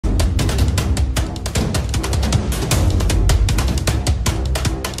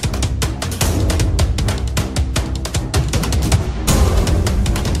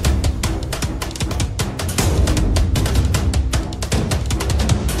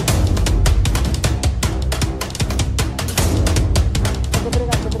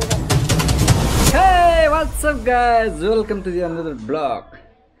What's up guys, welcome to the another vlog.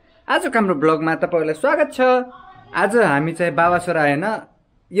 आजको हाम्रो ब्लगमा तपाईहरुलाई स्वागत छ। आज हामी चाहिँ बाबा छोरा हैन,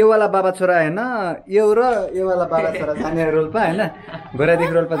 यो वाला बाबा छोरा हैन, यो र यो वाला बाबा छोरा जाने रोल्पा हैन,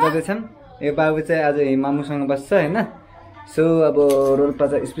 घोरादेखि रोल्पा जाँदैछन्। यो बाबु चाहिँ आज मामुसँग बस्छ हैन। सो अब रोल्पा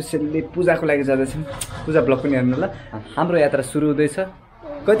चाहिँ स्पेशली पूजाको लागि जाँदैछन्। पूजा ब्लग पनि हेर्नु ल। हाम्रो यात्रा सुरु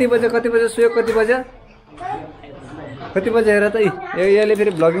हुँदैछ। कति बजे सुयो, कति बजे हेर त यसले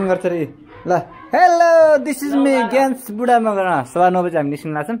फेरि ब्लगिङ गर्छ रे ल। हेलो दिस इज मी ज्ञान्स बुढा मगर। 9:15 बजे हामी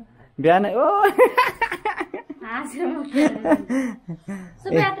निस्किन लाग्छौँ बिहान। ओ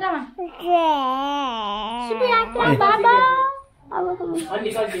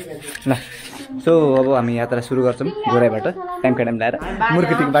ल सो अब हामी यात्रा सुरु गर्छौँ घोराइबाट टाइमका टाइम ल्याएर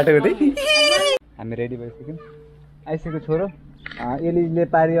मुर्खेतीको बाटो गर्दै। हामी रेडी भइसक्यौँ। आइसकेको छोरो एलीले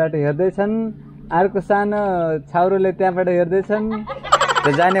पारीबाट हेर्दैछन्, अर्को सानो छाउरोले त्यहाँबाट हेर्दैछन्,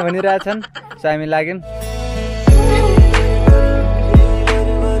 जाने भनिरहेछन्। सो हामी लाग्यौँ।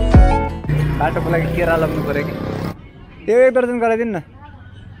 बाटोको लागि केरा लग्नु पऱ्यो कि त्यो एक दर्जन गराइदिनु न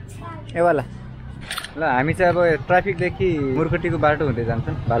एवाला ल। हामी चाहिँ अब ट्राफिकदेखि मुर्खेतीको बाटो हुँदै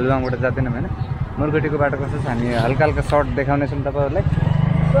जान्छौँ, भालुवाङबाट जाँदैनौँ होइन। मुर्खेतीको बाटो कस्तो छ हामी हल्का हल्का सर्ट देखाउनेछौँ तपाईँहरूलाई।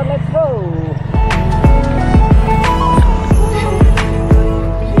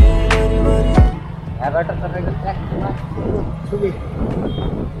 यहाँबाट तपाईँको ट्र्याकमा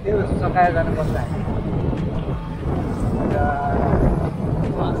त्यो सकाएर जानुपर्छ हामी।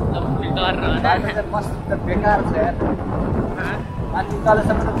 मस्त बेकार छ यार, माथि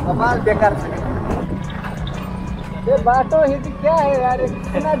तलसम्म त कमाल बेकार छ। ये बाटो ये क्या है यार,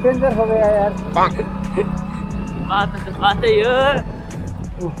 इतना डेंजर हो गया यार। बात है यो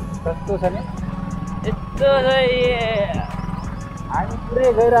कस्तो छ नि यस्तो छ। हामी पुरै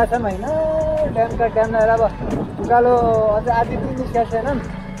गइरहेछौँ होइन। ड्यामका ड्याम लिएर अब उकालो अझ आधी पनि निस्किएको छैन।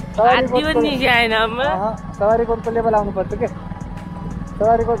 सवारी कोटको लेभल आउनुपर्छ के।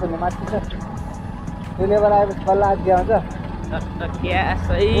 सवारी कोट भन्ने माथि छ, त्यो लेभल आएपछि बल्ल आधी आउँछ।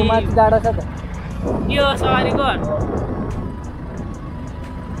 माथि डाँडा छ त यो सवारी कोट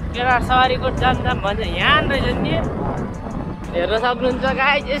सवारी कोट जान्छ भन्छ यहाँ रहेछ नि। हेर्न सक्नुहुन्छ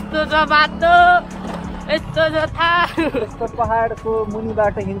गाइस, यस्तो छ बाटो, यस्तो छ थाहा। यस्तो पहाडको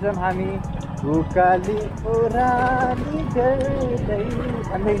मुनिबाट हिँड्छौँ हामी, उकाली ओराली गर्दै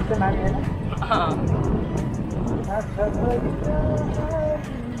भन्दै हिँड्छौँ हामी होइन।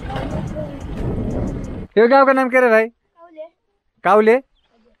 यो गाउँको नाम के रे भाइ? काउले।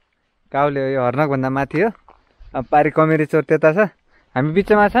 काउले यो हर्नकभन्दा माथि हो। अब पारी कमेरी चोर त्यता छ, हामी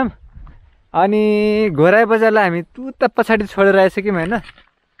बिचमा छौँ। अनि घोराइ बजारलाई हामी उता पछाडि छोडेर आइसक्यौँ होइन।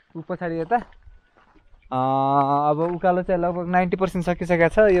 ऊ पछाडि यता अब उकालो चाहिँ लगभग 90% सकिसकेको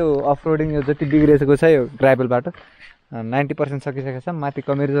छ। यो अफ रोडिङ यो जति बिग्रेको छ यो ग्राभल बाटो 90% सकिसकेको छ। माथि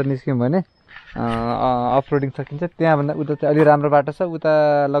कमेरी चोर निस्क्यौँ भने अफ रोडिङ सकिन्छ। त्यहाँभन्दा उता चाहिँ अलि राम्रो बाटो छ।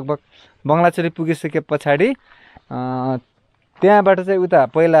 उता लगभग बङ्गलाचोरी पुगिसके पछाडि त्यहाँबाट चाहिँ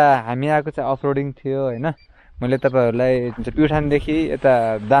उता पहिला हामी आएको चाहिँ अफ रोडिङ थियो होइन। मैले तपाईँहरूलाई प्युठानदेखि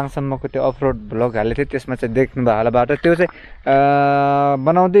यता दाङसम्मको त्यो अफ रोड भ्लग हालेको थिएँ, त्यसमा चाहिँ देख्नुभयो होला बाटो। त्यो चाहिँ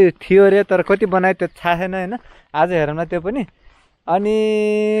बनाउँदै थियो अरे, तर कति बनायो त्यो थाहा छैन होइन। आज हेरौँ न त्यो पनि।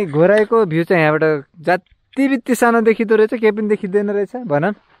 अनि घोराइको भ्यू चाहिँ यहाँबाट जति बित्ति सानो देखिँदो रहेछ, केही पनि देखिँदैन रहेछ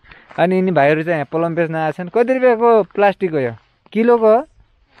भनौँ। अनि यिनी भाइहरू चाहिँ यहाँ पलम बेच्न आएछन्। कति रुपियाँको प्लास्टिक हो यो? किलोको हो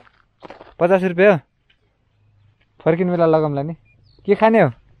 50 रुपियाँ हो। फर्किने बेला लगाउँला नि। के खाने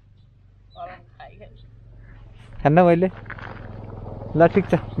हो? खान्न मैले। ल ठिक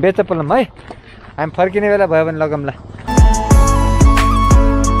छ, बेच पलम है। हामी फर्किने बेला भयो भने लगाउँला।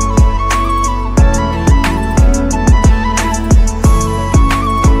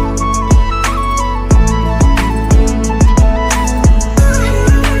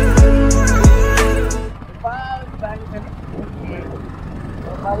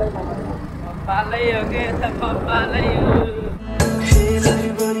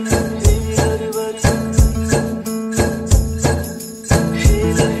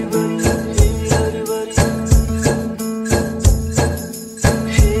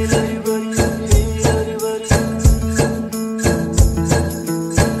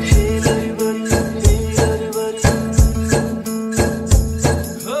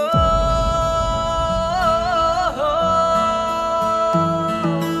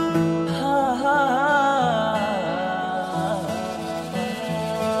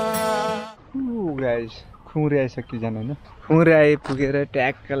 खुँरे आइसक्यो जान होइन। खुँरे आइपुगेर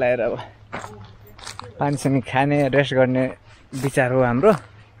ट्याक्क लगाएर अब पानीसँग खाने रेस्ट गर्ने विचार हो हाम्रो।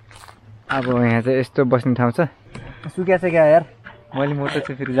 अब यहाँ चाहिँ यस्तो बस्ने ठाउँ छ। सुकिया छ क्या यार, मैले मोटो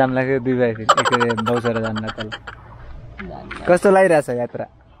चाहिँ फेरि जाम लाग्यो 2 भाइ फेरि एकै बाउचरा जाम लाग्यो। कस्तो लागिरहेछ यात्रा?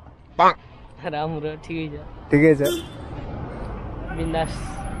 राम्रो ठिकै छ ठिकै छ बिन्दास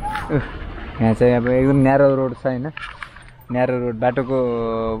यहाँ चाहिँ अब एकदम न्यारो रोड छ होइन न्यारो रोड बाटोको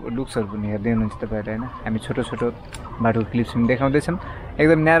लुक्सहरू पनि हेर्दै हुनुहुन्छ तपाईँहरूले होइन हामी छोटो छोटो बाटोको क्लिप्स पनि देखाउँदैछौँ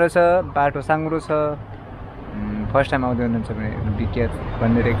एकदम न्यारो छ बाटो साङ्ग्रो छ फर्स्ट टाइम आउँदै हुनुहुन्छ भने बिके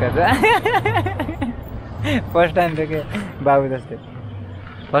भनिदिएको छ फर्स्ट टाइम थियो क्या बाबु जस्तै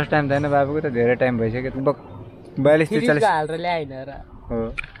फर्स्ट टाइम त होइन बाबुको त धेरै टाइम भइसक्यो 42-43 हालेर ल्याएन र हो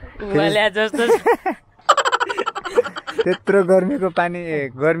ल्या जस्तो त्यत्रो गर्मीको पानी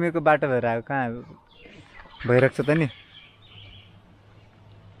गर्मीको बाटो भएर आएको कहाँ भइरहेको छ त नि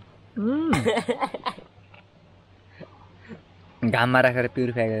घाममा राखेर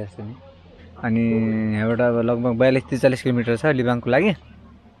प्युरिफाई गरे जस्तो नि अनि यहाँबाट अब लगभग 42-43 किलोमिटर छ लिबाङको लागि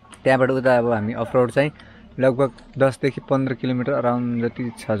त्यहाँबाट उता अब हामी अफरोड चाहिँ लगभग 10 देखि 15 किलोमिटर अराउन्ड जति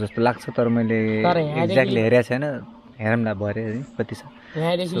छ जस्तो लाग्छ तर मैले एक्ज्याक्टली हेरेको छैन हेरौँला भरे कति छ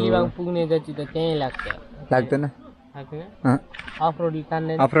यहाँदेखि लिबाङ पुग्ने जति त त्यहीँ लाग्छ लाग्दैन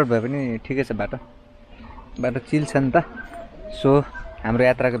अफरोड भए पनि ठिकै छ बाटो चिल छ नि त सो हाम्रो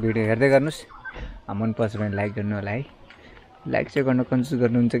यात्राको भिडियो हेर्दै गर्नुहोस् मन पर्छ भने लाइक गर्नु होला है लाइक चाहिँ गर्न कन्जुस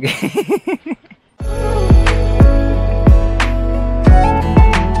गर्नुहुन्छ कि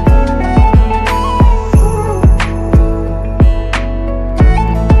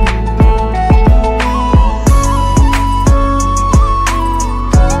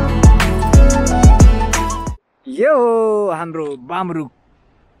यो हाम्रो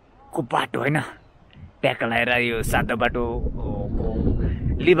बामरुको बाटो होइन ट्याक्क लगाएर यो सातो बाटो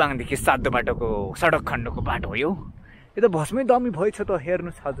लिबाङदेखि सातो बाटोको सडक खण्डको बाटो हो यो त भस्मै दामी भएछ त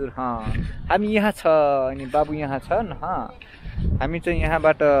हेर्नुहोस् हजुर हामी यहाँ छ अनि बाबु यहाँ छन् हामी चाहिँ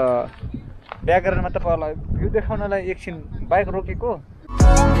यहाँबाट व्याकरणमा तपाईँहरूलाई भ्यू देखाउनलाई एकछिन बाइक रोकेको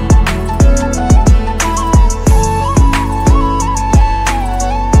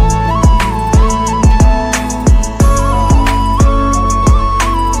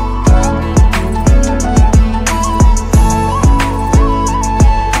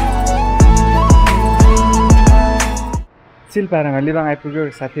सिलपाडामा लिबाङ आइपुग्यो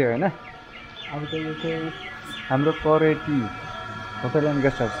साथी होइन अब चाहिँ यो चाहिँ हाम्रो करेटी होटल एन्ड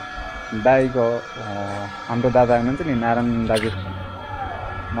गेस्ट हाउस दाईको हाम्रो दादा हुनुहुन्छ नि नारायण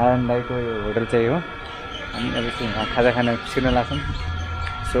दाईको यो होटल चाहिँ हो हामी अब चाहिँ खाजा खाना छिर्न लाग्छौँ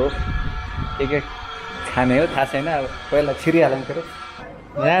सो के खाने हो थाहा छैन अब पहिला छिरिहालौँ पऱ्यो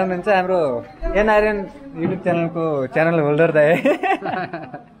यहाँ हुनुहुन्छ हाम्रो एनआरएन युट्युब च्यानलको च्यानल होल्डर दाई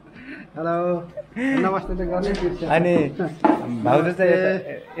हेलो नमस्ते त गर्ने अनि भाउजू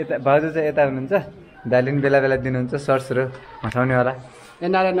चाहिँ यता हुनुहुन्छ दाइले पनि बेला बेला दिनुहुन्छ सर्ट्सहरू हँसाउने होला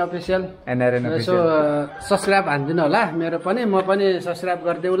एनआरएन अफिसियल यसो सब्सक्राइब हानिदिनु होला मेरो पनि म पनि सब्सक्राइब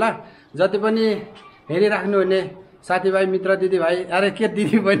गरिदेऊला जति पनि हेरिराख्नु हुने साथीभाइ मित्र दिदीभाइ अरे के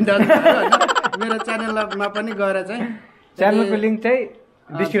दिदी बहिनी मेरो च्यानलमा पनि गएर चाहिँ च्यानलको लिङ्क चाहिँ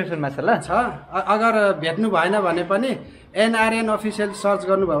डिस्क्रिप्सनमा छ ल अगर भेट्नु भएन भने पनि एनआरएन अफिसियल सर्च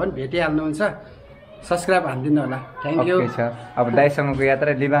गर्नुभयो भने भेटिहाल्नुहुन्छ सब्सक्राइब हानिदिनु होला थ्याङ्क यू अब दाइसँगको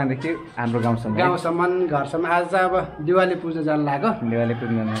यात्रा लिबाङदेखि हाम्रो गाउँसम्म घरसम्म आज चाहिँ अब दिवाली पूजा जान लाग्यो दिवाली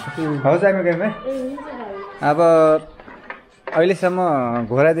पूजा जान हौज हामी गएँ अब अहिलेसम्म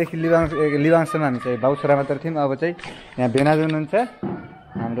घोरादेखि लिबाङसम्म हामी चाहिँ बाउछोरा मात्र थियौँ अब चाहिँ यहाँ बेनाजु हुनुहुन्छ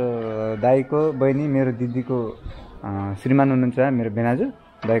हाम्रो दाइको बहिनी मेरो दिदीको श्रीमान हुनुहुन्छ मेरो बेनाजु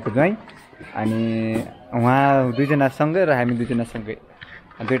दाइको ज्वाइँ अनि उहाँ दुईजना सँगै र हामी दुईजना सँगै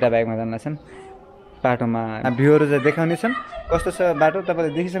दुईवटा बाइकमा जान लाग्छन् बाटोमा भ्यूहरू चाहिँ देखाउने छन् कस्तो छ बाटो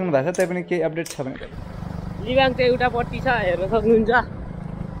तपाईँले देखिसक्नु भएको छ त्यही पनि केही अपडेट छ भने लिबाङ चाहिँ एउटापट्टि छ हेर्न सक्नुहुन्छ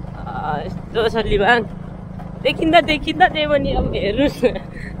यस्तो छ लिबाङ देखिँदा त्यही पनि अब हेर्नुहोस्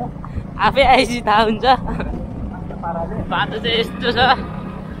आफै आएपछि थाहा हुन्छ बाटो चाहिँ यस्तो छ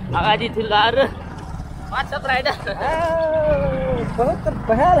अगाडि ठुलाहरू वाट्सएप राइडर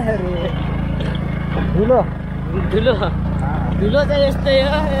धुलो चाहिँ यस्तै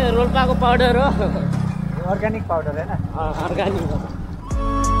हो रोल्पाको पाउडर हो अर्ग्यानिक पाउडर होइन अर्ग्यानिक हो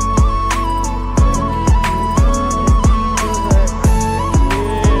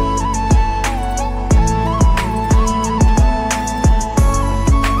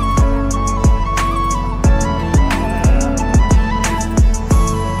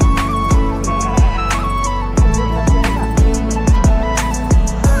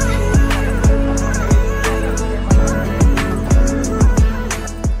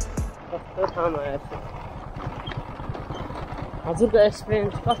हजुरको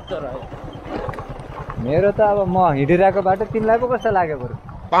एक्सपिरियन्स कस्तो रह्यो मेरो त अब म हिँडिरहेको बाटो तिमीलाई पो कस्तो लाग्यो बरु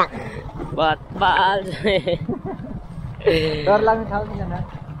डर लाग्ने ठाउँ छैन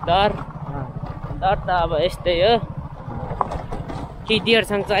डर त अब यस्तै हो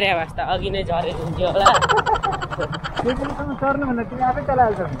टिटीहरूसँग चर्या भए त अघि नै झरे हुन्थ्यो होला। टिटीहरूसँग चर्नु भन्दा तिमी आफै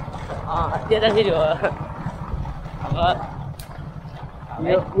चलाइहाल्छौ नि। त्यो त फेरि हो। अब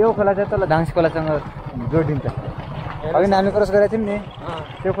यो खोला चाहिँ तल धाङ्सी खोलासँग जोडिन्छ। अघि हामीले क्रस गरेको थियौँ नि,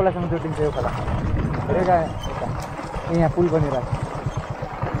 त्यो खोलासँग जोडिन्छ यो खोला। यहाँ पुल बनिरहेको छ।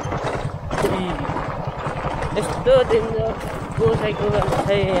 यस्तो गोसाइको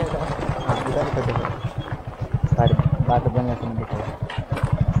बाटो बनिरहेको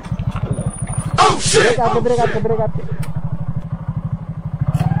ब्रेक आएको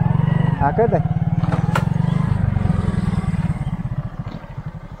आएको त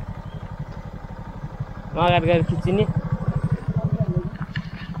मगार गएर खिच्ने।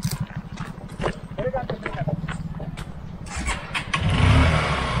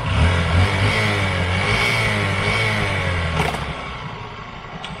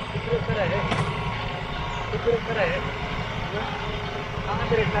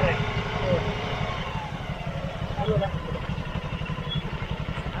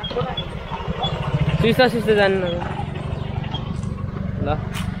 सिस्टो जानु ल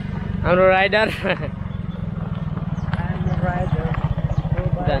हाम्रो राइडर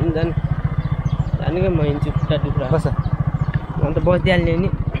जानु क्या म हिँड्छु खुट्टा टुक्रा बस अन्त बसिहाल्ने नि।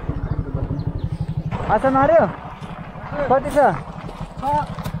 आसन मार्यो कति छ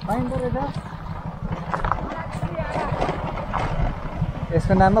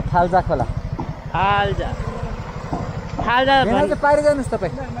यसको नाम हो फाल्जा खोला। फाल्जा पारि जानुहोस्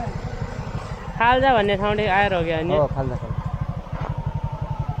तपाईँ। फाल्जा भन्ने ठाउँले आएर हो क्या नि। फाल्जा खोला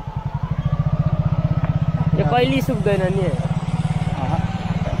यो कहिले सुक्दैन नि।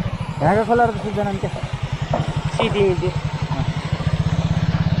 यहाँको खोलाहरू त सुक्दैन नि क्या। सिटी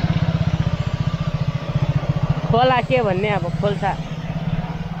खोला के भन्ने अब खोल्सा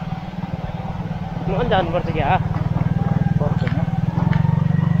म जानुपर्छ क्या।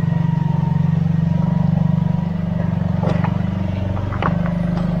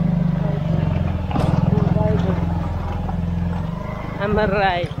 हाम्रो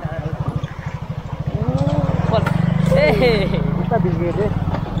राइट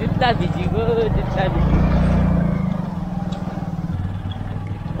जुत्ता भिजिएको त्यो छ।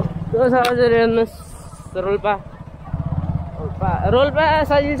 हजुर हेर्नुहोस् रोल्पा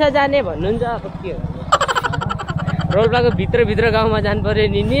सजिलो जाने भन्नुहुन्छ। अब के रोल्पाको भित्र गाउँमा जानु पर्यो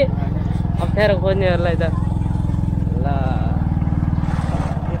नि अप्ठ्यारो खोज्नेहरूलाई त। ल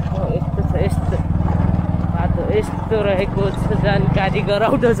यस्तो बाटो यस्तो रहेको छ जानकारी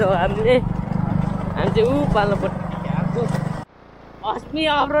गराउँदछौँ हामी चाहिँ पाल्लोपट्टि आएको। अस्ति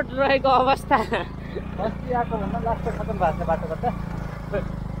अफरोड रहेको अवस्था अस्ति आएको भन्दा लास्ट खतम भएको छ बाटोबाट।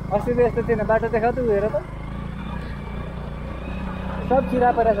 अस्ति त यस्तो थिएन बाटो देखाउ त हेर त सब चिरा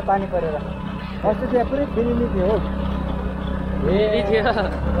परेको छ पानी परेर। अस्ति त्यहाँ पुरै फिलिमी थियो हो।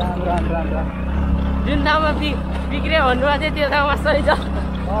 राम जुन ठाउँमा बिग्रियो भन्नुभएको थियो त्यो ठाउँमा सही छ।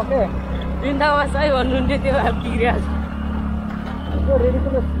 ओके जुन ठाउँमा सही भन्नुहुन्थ्यो त्यो बिग्रिएको छ। रेडी त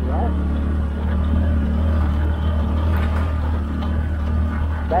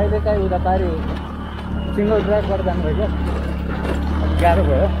गाईले चाहिँ उता पारि सिङ्गल ड्राइभ गरेर जानुभयो क्या। गाह्रो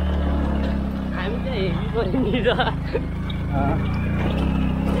भयो। हामी चाहिँ हेभी पऱ्यो नि त।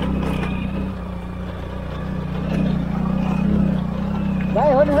 गाई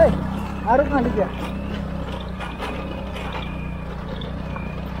हो नि है अरू कहाँ लिन्छ।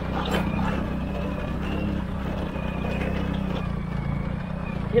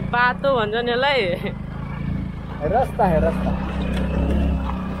 यो बाटो भन्छ नि यसलाई रस्ता है रस्ता।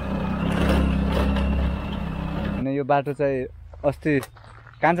 अनि यो बाटो चाहिँ अस्ति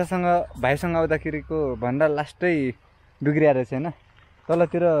कान्छासँग भाइसँग आउँदाखेरिको भन्दा लास्टै बिग्रिएर रहेछ होइन।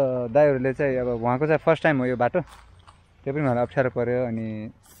 तलतिर दाइहरूले चाहिँ अब उहाँको चाहिँ फर्स्ट टाइम हो यो बाटो, त्यो पनि उहाँलाई अप्ठ्यारो पऱ्यो। अनि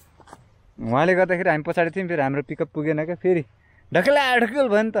उहाँले गर्दाखेरि हामी पछाडि थियौँ, फेरि हाम्रो पिकअप पुगेन क्या। फेरि ढकल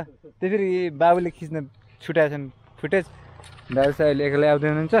भयो नि त। त्यो फेरि बाबुले खिच्न छुट्याएछन् फुटेज। दाजु चाहिँ अहिले एक्लै आउँदै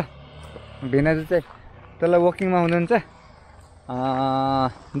हुनुहुन्छ। भिनाजु चाहिँ तल वकिङमा हुनुहुन्छ।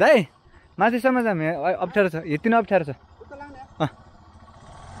 दाइ माथिसम्म जाऊँ, अप्ठ्यारो छ, यति नै अप्ठ्यारो छ।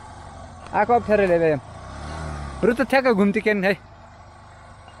 आएको अप्ठ्यारो ल्याए रु त ठ्याक्क घुम्ती के है।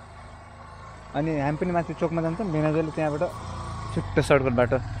 अनि हामी पनि माथि चोकमा जान्छौँ। भिनाजुले त्यहाँबाट छुट्टो सर्टकट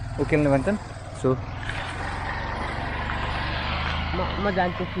बाटो उकेल्ने भन्छन्। सो म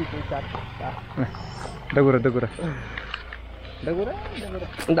जान्छु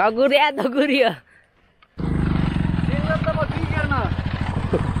दगुरिया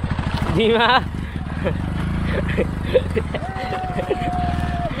जिमा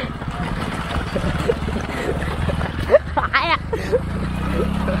आया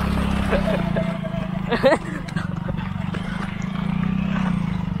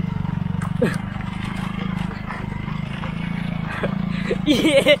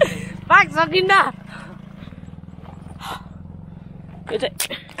सकिन्न यो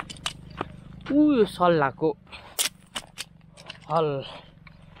चाहिँ यो सल्लाहको हल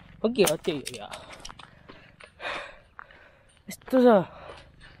हो के हो त्यही हो यस्तो छ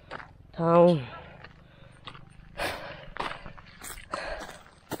ठाउँ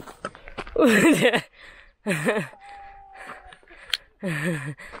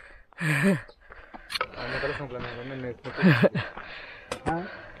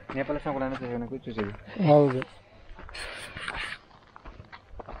नेपाल सङ्कलन चाहिँ कोही चुसेको हजुर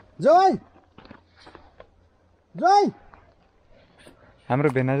जय जय हाम्रो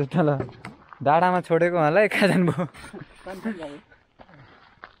भेनाजु तल डाँडामा छोडेको उहाँलाई कहाँ जानुभयो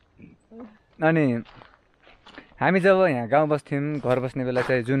अनि हामी जब यहाँ गाउँ बस्थ्यौँ घर बस्ने बेला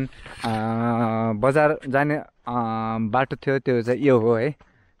चाहिँ जुन बजार जाने बाटो थियो त्यो चाहिँ यो हो है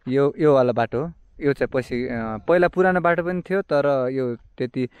यो वाला बाटो हो यो चाहिँ पछि पहिला पुरानो बाटो पनि थियो तर यो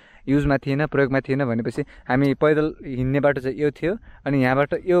त्यति युजमा थिएन प्रयोगमा थिएन भनेपछि हामी पैदल हिँड्ने बाटो चाहिँ यो थियो अनि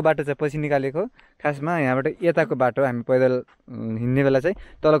यहाँबाट यो बाटो चाहिँ पछि निकालेको खासमा यहाँबाट यताको बाटो हामी पैदल हिँड्ने बेला चाहिँ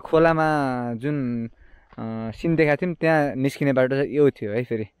तल खोलामा जुन सिन देखाएको थियौँ त्यहाँ निस्किने बाटो चाहिँ यो थियो है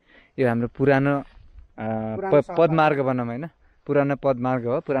फेरि यो हाम्रो पुरानो पदमार्ग भनौँ होइन पुरानो पदमार्ग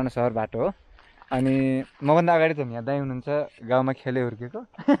हो पुरानो सहर बाटो हो अनि मभन्दा अगाडि त यहाँ दाइ हुनुहुन्छ गाउँमा खेले हुर्केको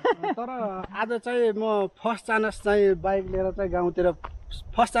तर आज चाहिँ म फर्स्ट चान्स चाहिँ बाइक लिएर चाहिँ गाउँतिर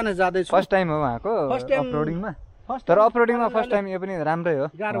फर्स्ट चान्स जाँदैछु फर्स्ट टाइम हो उहाँको अफरोडिङमा तर अफरोडिङमा फर्स्ट टाइम यो पनि राम्रै हो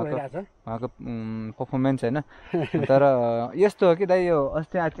गाह्रो भइरहेछ उहाँको पर्फर्मेन्स होइन तर यस्तो हो कि दाइ यो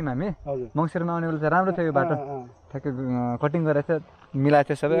अस्ति आएको थियौँ हामी मङ्सिरमा आउने बेला चाहिँ राम्रो थियो यो बाटो ठ्याक्कै कटिङ गरेको थियो मिलाएको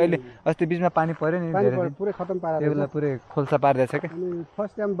थियो सबै अहिले अस्ति बिचमा पानी पर्यो नि पुरै खतम पारेर त्यो बेला पुरै खोल्सा पारिदिएछ क्या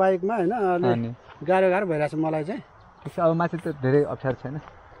फर्स्ट टाइम बाइकमा होइन अलि गाह्रो भइरहेछ मलाई चाहिँ त्यसो अब माथि त धेरै अप्ठ्यारो छैन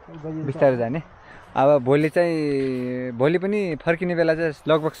बिस्तारै जाने अब भोलि पनि फर्किने बेला चाहिँ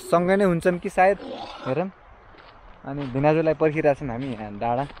लगभग सँगै नै हुन्छन् कि सायद हेरौँ अनि भिनाजुलाई पर्खिरहेछौँ हामी यहाँ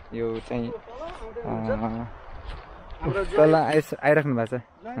डाँडा यो चाहिँ तल आइराख्नु भएको छ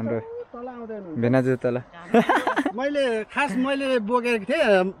हाम्रो भिनाजु तल मैले बोकेको थिएँ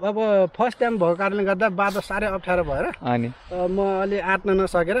अब फर्स्ट टाइम भएको कारणले गर्दा बाटो साह्रै अप्ठ्यारो भएर अनि म अलि आँट्न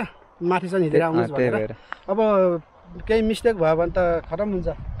नसकेर माथि चाहिँ हिँडेर आउनुहोस् भनेर अब केही मिस्टेक भयो भने त खतम हुन्छ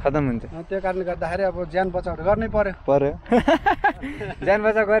त्यो कारणले गर्दाखेरि अब ज्यान बचाउ गर्नै पर्यो ज्यान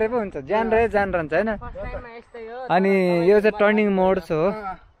बचाउ गरे पो हुन्छ ज्यान रहे जान रहन्छ होइन अनि यो चाहिँ टर्निङ मोड हो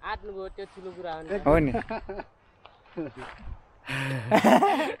हो नि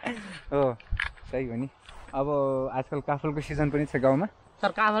हो सही हो नि अब आजकल काफलको सिजन पनि छ गाउँमा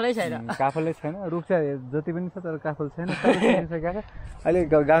तर काफलै छैन रुख चाहिँ जति पनि छ तर काफल छैन अहिले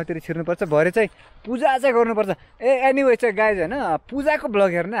गाउँतिर छिर्नुपर्छ भरे चाहिँ पूजा चाहिँ गर्नुपर्छ एनिवे चाहिँ गाइज होइन पूजाको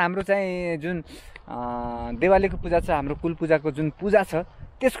ब्लग हेर्नु हाम्रो चाहिँ जुन देवालीको पूजा छ हाम्रो कुल पूजाको जुन पूजा छ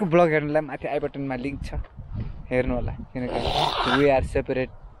त्यसको ब्लग हेर्नुलाई माथि आई बटनमा लिङ्क छ हेर्नु होला किनकि we are separate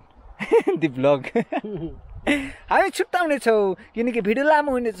the blog हामी छुट्टाउने छौँ किनकि भिडियो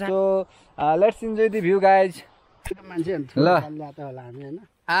लामो हुनेछ let's enjoy the view guys ल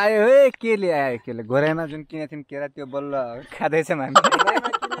आयो है केले घोराइमा जुन किनेको थियौँ केरा त्यो बल्ल खाँदैछौँ हामी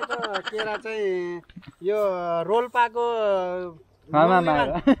केरा चाहिँ यो रोल्पाको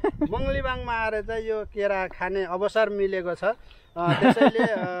मङलिबाङमा आएर चाहिँ यो केरा खाने अवसर मिलेको छ त्यसैले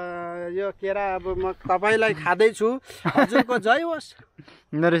यो केरा अब म तपाईँलाई खाँदैछु हजुरको जय होस्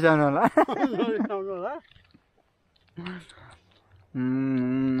नरिसाउनु होला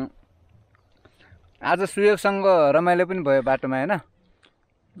आज सुयोगसँग रमाइलो पनि भयो बाटोमा होइन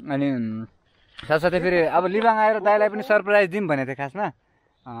अनि साथसाथै फेरि अब लिबाङ आएर दाइलाई पनि सरप्राइज दिउँ भनेको थिएँ खासमा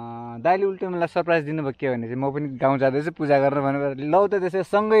दाइले उल्टो मलाई सरप्राइज दिनुभयो के भने चाहिँ म पनि गाउँ जाँदैछु पूजा गरेर भनेर लौ त त्यसै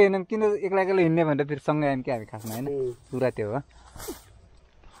सँगै हिँड्यौँ किन एक्लै हिँड्ने भनेर फेरि सँगै आयौँ क्या हामी खासमा होइन पुरा त्यो हो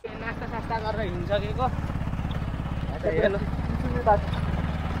नास्ता सास्ता गरेर हिँडिसकेको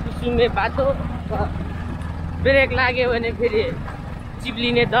सुन्ने बाटो ब्रेक लाग्यो भने फेरि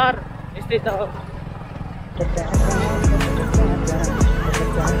चिप्लिने डर यस्तै त हो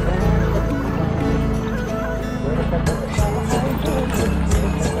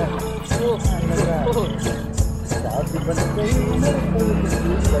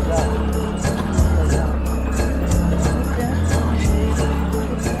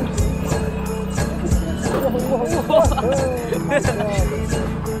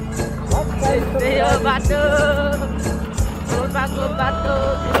बाटो रोल्पाको बाटो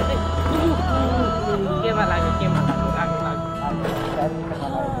केमा लाग्यो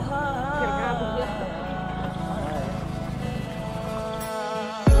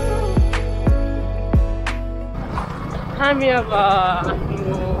हामी अब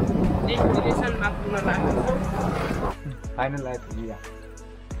आफ्नो डेस्टिनेसनमा पुग्न लाग्छौँ फाइनल लाइफ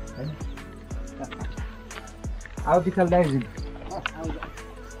आऊ पिछल दाइजिन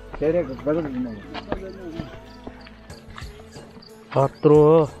तेरे बदल दिन खत्रो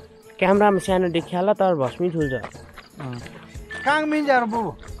हो क्यामेरामा सानो देखिया होला तर भस्मी ठुल्छ काङ मिन्जाहरू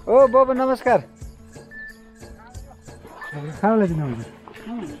बाबु ओ बाबु नमस्कार खाउला दिन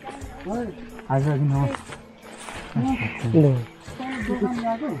हजुर किन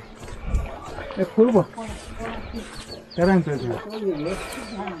ए फुल भयो तेराङ त्यो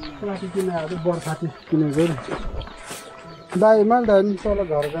किनेर बर्खाती किनेको दाइ मैले त नि तल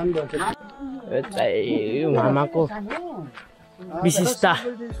घर जानु भएको मामाको विशेषता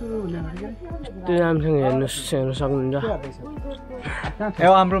त्यो राम्रोसँग हेर्नु सक्नुहुन्छ ए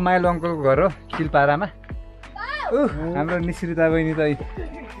हाम्रो माइलो अङ्कलको घर हो चिलपारामा हाम्रो निश्रिता बहिनी त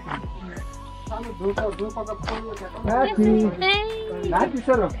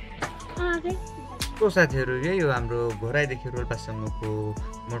साथीहरू यही हो हाम्रो घोराइदेखि रोल्पासम्मको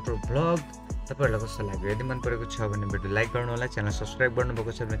मोटर भ्लग तपाईँहरूलाई कस्तो लाग्यो यदि मन परेको छ भने भिडियो लाइक गर्नु होला च्यानल सब्सक्राइब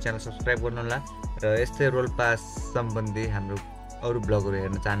गर्नुभएको छ भने च्यानल सब्सक्राइब गर्नु होला र यस्तै रोल्पा सम्बन्धी हाम्रो अरू ब्लगहरू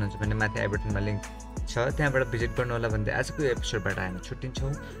हेर्न चाहनुहुन्छ भने माथि आई बटनमा लिङ्क छ त्यहाँबाट भिजिट गर्नु होला भन्दै आजको एपिसोडबाट हामी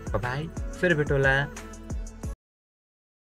छुट्टिन्छौँ बाई फेरि भेटौँला